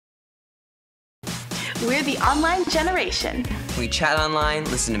We're the online generation. We chat online,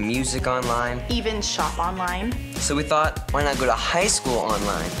 listen to music online, Even shop online. so we thought, why not go to high school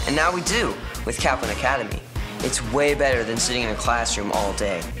online? And now we do, with Kaplan Academy. It's way better than sitting in a classroom all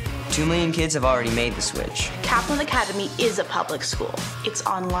day. 2 million kids have already made the switch. Kaplan Academy is a public school. It's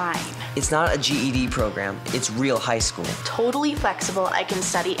online. It's not a GED program, it's real high school. Totally flexible. I can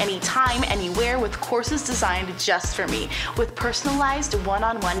study anytime, anywhere with courses designed just for me, with personalized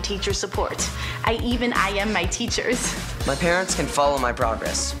one-on-one teacher support. I even IM my teachers. My parents can follow my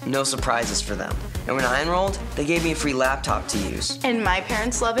progress, no surprises for them. And when I enrolled, they gave me a free laptop to use. And my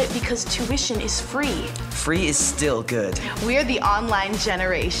parents love it because tuition is free. Free is still good. We're the online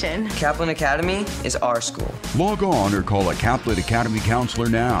generation. Kaplan Academy is our school. Log on or call a Kaplan Academy counselor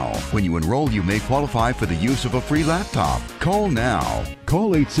now. When you enroll, you may qualify for the use of a free laptop. Call now.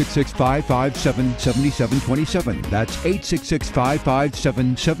 Call 866-557-7727. That's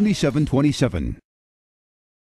 866-557-7727.